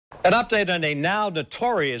An update on a now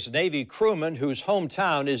notorious Navy crewman whose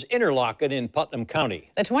hometown is Interlochen in Putnam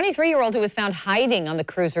County. The 23-year-old who was found hiding on the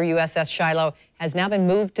cruiser USS Shiloh has now been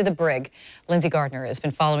moved to the brig. Lindsay Gardner has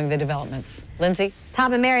been following the developments. Lindsay?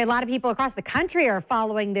 Tom and Mary, a lot of people across the country are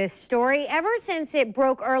following this story ever since it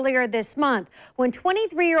broke earlier this month when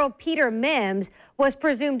 23-year-old Peter Mims was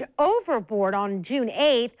presumed overboard on June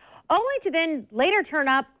 8th, only to then later turn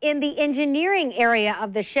up in the engineering area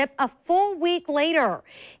of the ship a full week later.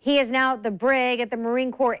 He is now at the brig at the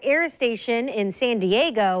Marine Corps Air Station in San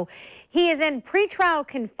Diego. He is in pretrial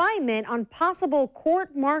confinement on possible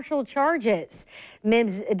court-martial charges.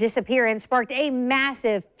 Mims' disappearance sparked a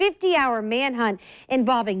massive 50-hour manhunt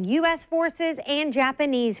involving U.S. forces and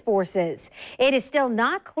Japanese forces. It is still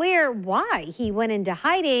not clear why he went into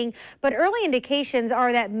hiding, but early indications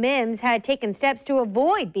are that Mims had taken steps to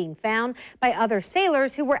avoid being found by other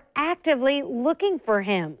sailors who were actively looking for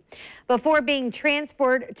him. Before being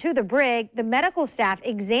transferred to the brig, the medical staff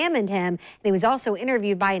examined him, and he was also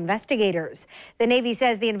interviewed by investigators. The Navy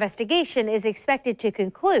says the investigation is expected to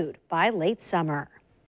conclude by late summer.